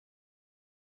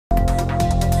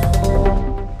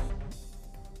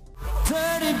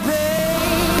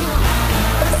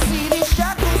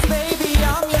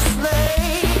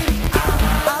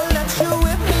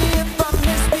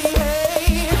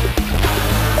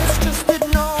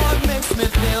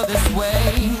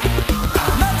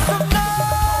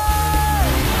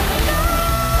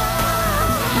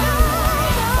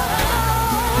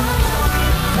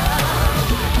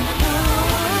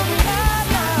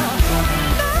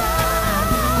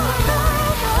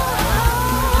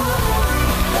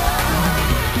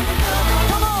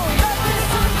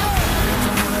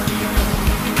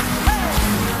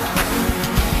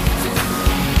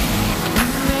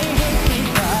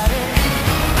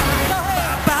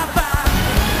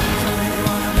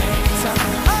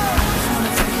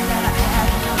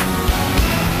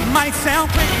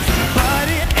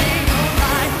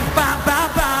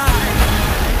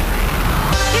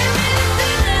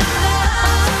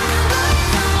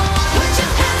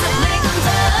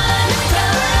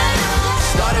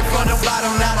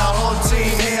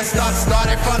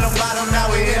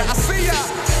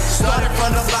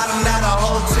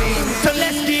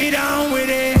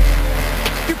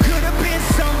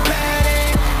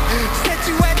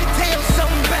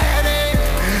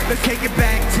Take it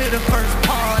back to the first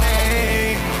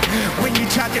party when you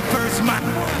tried your first mind.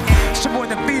 It's more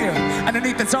than fear.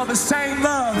 Underneath it's all the same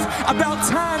love. About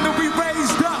time